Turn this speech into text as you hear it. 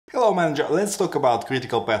Hello manager, let's talk about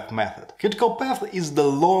critical path method. Critical path is the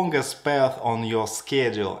longest path on your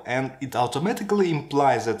schedule, and it automatically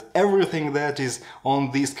implies that everything that is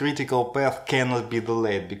on this critical path cannot be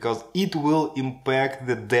delayed because it will impact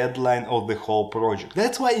the deadline of the whole project.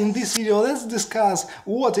 That's why in this video let's discuss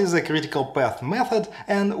what is a critical path method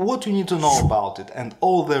and what you need to know about it and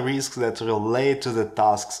all the risks that relate to the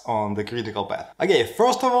tasks on the critical path. Okay,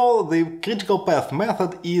 first of all, the critical path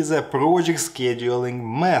method is a project scheduling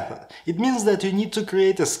method. It means that you need to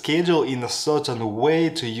create a schedule in a certain way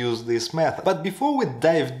to use this method. But before we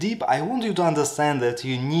dive deep, I want you to understand that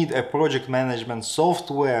you need a project management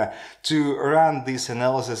software to run this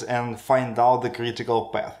analysis and find out the critical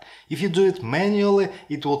path. If you do it manually,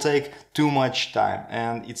 it will take too much time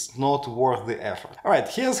and it's not worth the effort. Alright,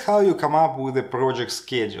 here's how you come up with a project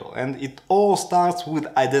schedule, and it all starts with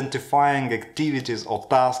identifying activities or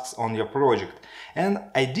tasks on your project. And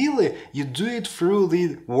ideally, you do it through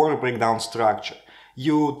the work breakdown structure.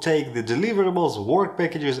 You take the deliverables, work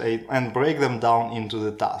packages, and break them down into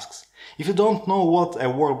the tasks. If you don't know what a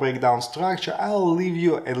work breakdown structure, I'll leave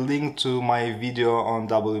you a link to my video on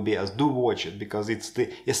WBS. Do watch it, because it's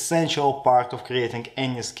the essential part of creating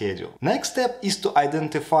any schedule. Next step is to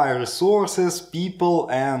identify resources, people,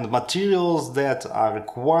 and materials that are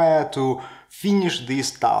required to finish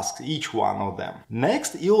these tasks, each one of them.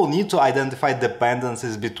 Next, you'll need to identify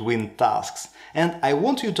dependencies between tasks. And I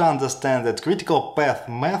want you to understand that critical path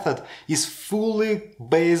method is fully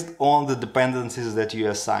based on the dependencies that you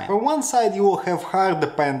assign. From one side, you will have hard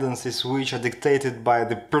dependencies which are dictated by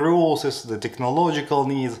the process, the technological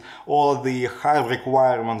needs, or the hard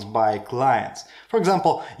requirements by clients. For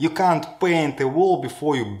example, you can't paint a wall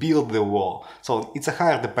before you build the wall. So it's a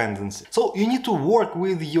hard dependency. So you need to work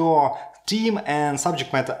with your team and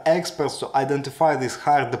subject matter experts to identify these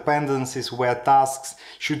hard dependencies where tasks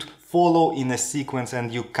should follow in a sequence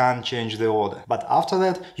and you can't change the order. But after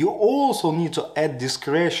that, you also need to add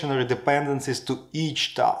discretionary dependencies to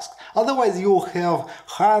each task. Otherwise, you'll have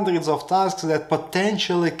hundreds of tasks that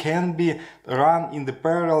potentially can be run in the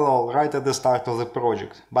parallel right at the start of the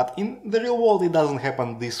project. But in the real world, it doesn't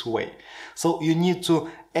happen this way. So you need to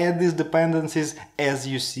add these dependencies as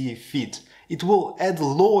you see fit. It will add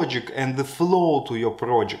logic and the flow to your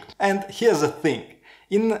project. And here's the thing.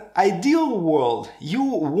 In an ideal world, you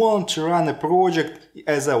want to run a project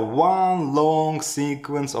as a one long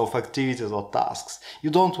sequence of activities or tasks. You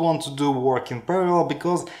don't want to do work in parallel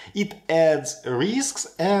because it adds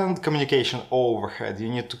risks and communication overhead. You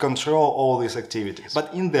need to control all these activities.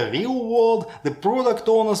 But in the real world, the product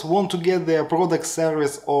owners want to get their product,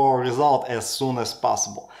 service or result as soon as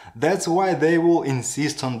possible. That's why they will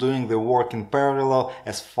insist on doing the work in parallel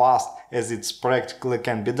as fast as it practically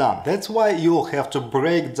can be done. That's why you'll have to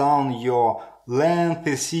break down your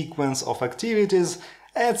lengthy sequence of activities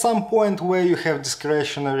at some point where you have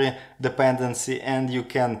discretionary dependency and you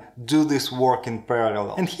can do this work in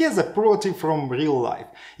parallel. And here's a pro tip from real life.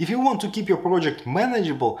 If you want to keep your project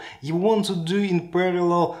manageable, you want to do in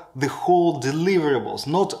parallel the whole deliverables,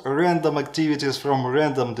 not random activities from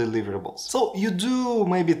random deliverables. So you do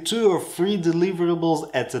maybe 2 or 3 deliverables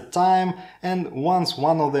at a time, and once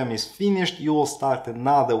one of them is finished, you will start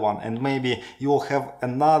another one, and maybe you will have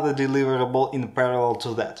another deliverable in parallel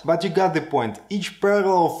to that. But you got the point. Each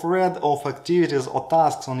parallel thread of activities or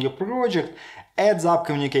tasks on your project adds up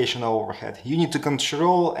communication overhead. You need to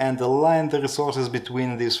control and align the resources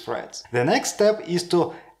between these threads. The next step is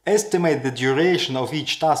to estimate the duration of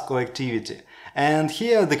each task or activity. And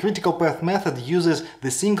here the critical path method uses the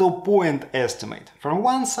single point estimate. From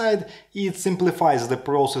one side, it simplifies the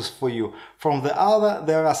process for you. From the other,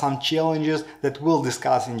 there are some challenges that we'll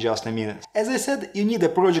discuss in just a minute. As I said, you need a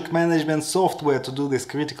project management software to do this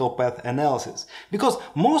critical path analysis, because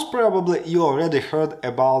most probably you already heard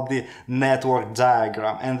about the network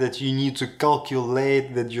diagram and that you need to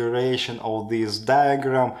calculate the duration of this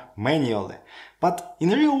diagram manually. But in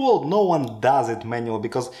the real world, no one does it manually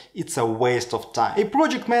because it's a waste of time. A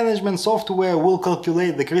project management software will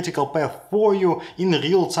calculate the critical path for you in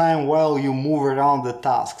real time while you move around the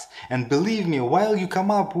tasks. And believe me, while you come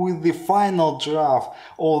up with the final draft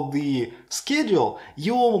of the schedule,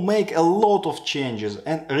 you will make a lot of changes,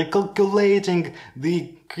 and recalculating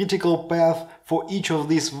the critical path for each of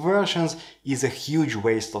these versions is a huge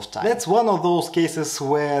waste of time. That's one of those cases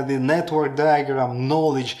where the network diagram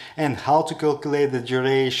knowledge and how to calculate the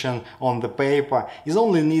duration on the paper is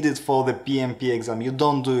only needed for the PMP exam. You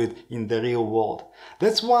don't do it in the real world.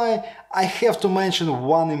 That's why I have to mention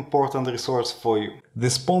one important resource for you. The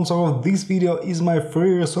sponsor of this video is my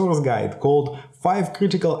free resource guide called 5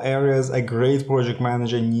 critical areas a great project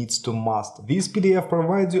manager needs to master. This PDF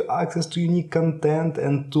provides you access to unique content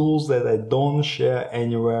and tools that I don't share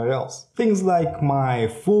anywhere else. Things like my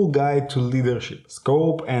full guide to leadership,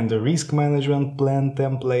 scope and risk management plan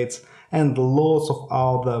templates, and lots of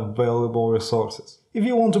other valuable resources. If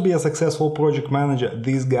you want to be a successful project manager,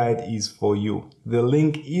 this guide is for you. The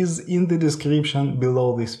link is in the description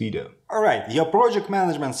below this video. Alright, your project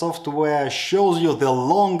management software shows you the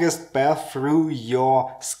longest path through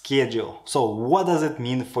your schedule. So what does it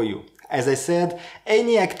mean for you? As I said,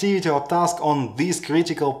 any activity or task on this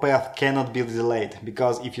critical path cannot be delayed,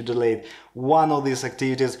 because if you delay one of these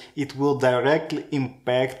activities, it will directly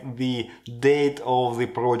impact the date of the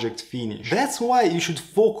project finish. That's why you should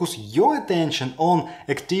focus your attention on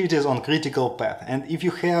activities on critical path. And if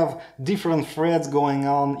you have different threads going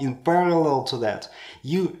on in parallel to that,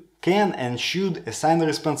 you can and should assign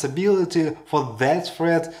responsibility for that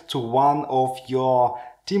thread to one of your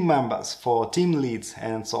team members, for team leads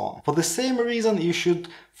and so on. For the same reason, you should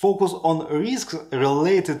focus on risks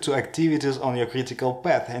related to activities on your critical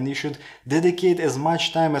path, and you should dedicate as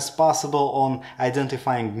much time as possible on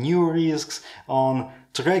identifying new risks, on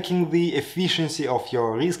tracking the efficiency of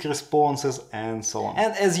your risk responses and so on.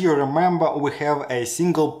 And as you remember, we have a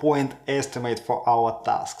single point estimate for our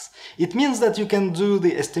tasks. It means that you can do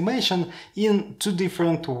the estimation in 2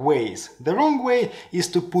 different ways. The wrong way is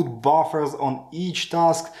to put buffers on each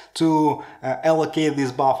task to allocate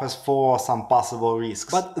these buffers for some possible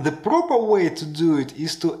risks. But the proper way to do it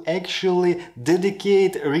is to actually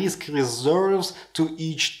dedicate risk reserves to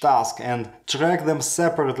each task and track them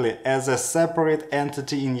separately as a separate entity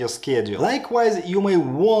in your schedule. Likewise, you may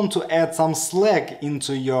want to add some slack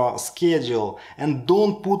into your schedule and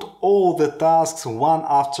don't put all the tasks one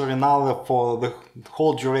after another for the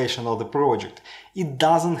whole duration of the project. It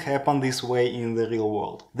doesn't happen this way in the real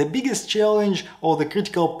world. The biggest challenge of the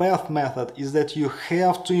critical path method is that you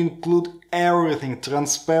have to include everything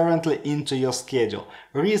transparently into your schedule.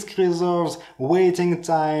 Risk reserves, waiting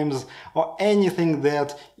times, or anything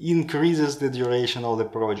that increases the duration of the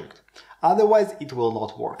project. Otherwise, it will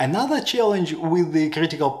not work. Another challenge with the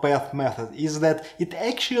critical path method is that it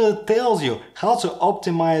actually tells you how to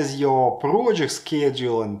optimize your project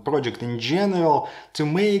schedule and project in general to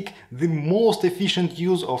make the most efficient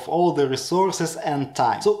use of all the resources and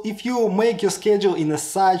time. So if you make your schedule in a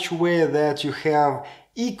such way that you have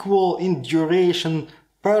equal in duration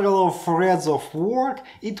parallel threads of work,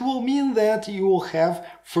 it will mean that you will have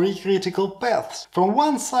 3 critical paths. From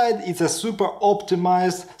one side, it's a super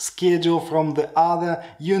optimized schedule. From the other,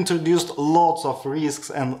 you introduced lots of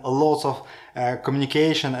risks and lots of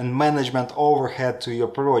communication and management overhead to your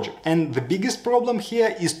project. And the biggest problem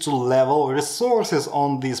here is to level resources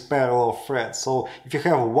on these parallel threads. So if you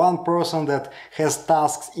have one person that has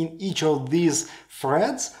tasks in each of these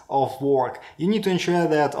threads of work, you need to ensure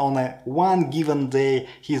that on one given day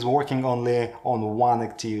he's working only on one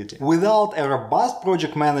activity. Without a robust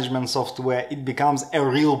project management software, it becomes a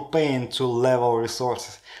real pain to level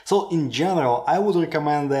resources. So in general, I would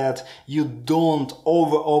recommend that you don't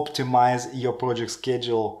over-optimize your project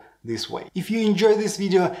schedule this way. If you enjoyed this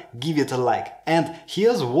video, give it a like. And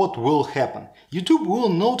here's what will happen. YouTube will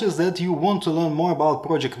notice that you want to learn more about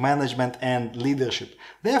project management and leadership.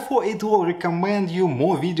 Therefore, it will recommend you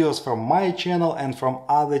more videos from my channel and from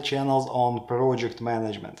other channels on project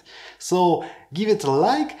management. So give it a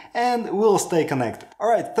like and we'll stay connected.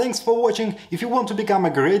 Alright, thanks for watching. If you want to become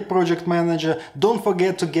a great project manager, don't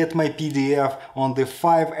forget to get my PDF on the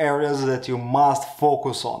 5 areas that you must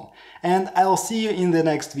focus on. And I'll see you in the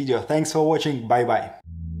next video. Thanks for watching. Bye bye.